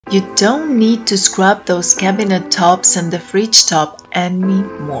You don't need to scrub those cabinet tops and the fridge top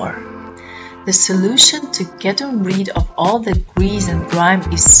anymore. The solution to getting rid of all the grease and grime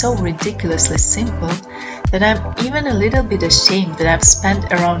is so ridiculously simple that I'm even a little bit ashamed that I've spent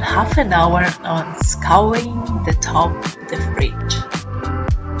around half an hour on scouring the top of the fridge.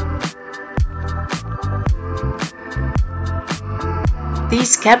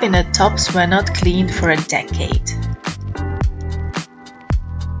 These cabinet tops were not cleaned for a decade.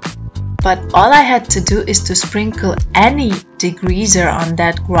 But all I had to do is to sprinkle any degreaser on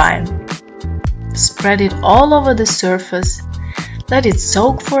that grime. Spread it all over the surface, let it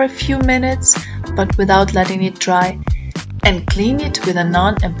soak for a few minutes, but without letting it dry, and clean it with a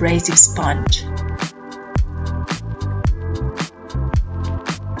non-abrasive sponge.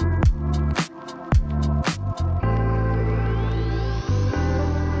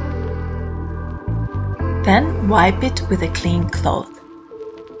 Then wipe it with a clean cloth.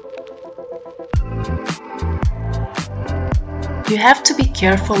 You have to be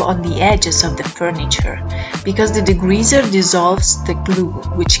careful on the edges of the furniture, because the degreaser dissolves the glue,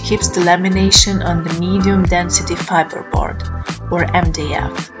 which keeps the lamination on the medium density fiberboard, or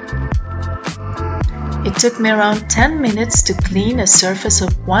MDF. It took me around 10 minutes to clean a surface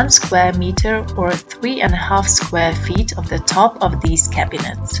of 1 square meter or 3.5 square feet of the top of these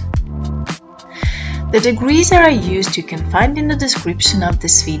cabinets. The degreaser I used you can find in the description of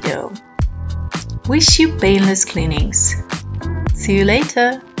this video. Wish you painless cleanings! See you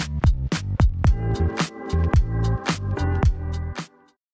later!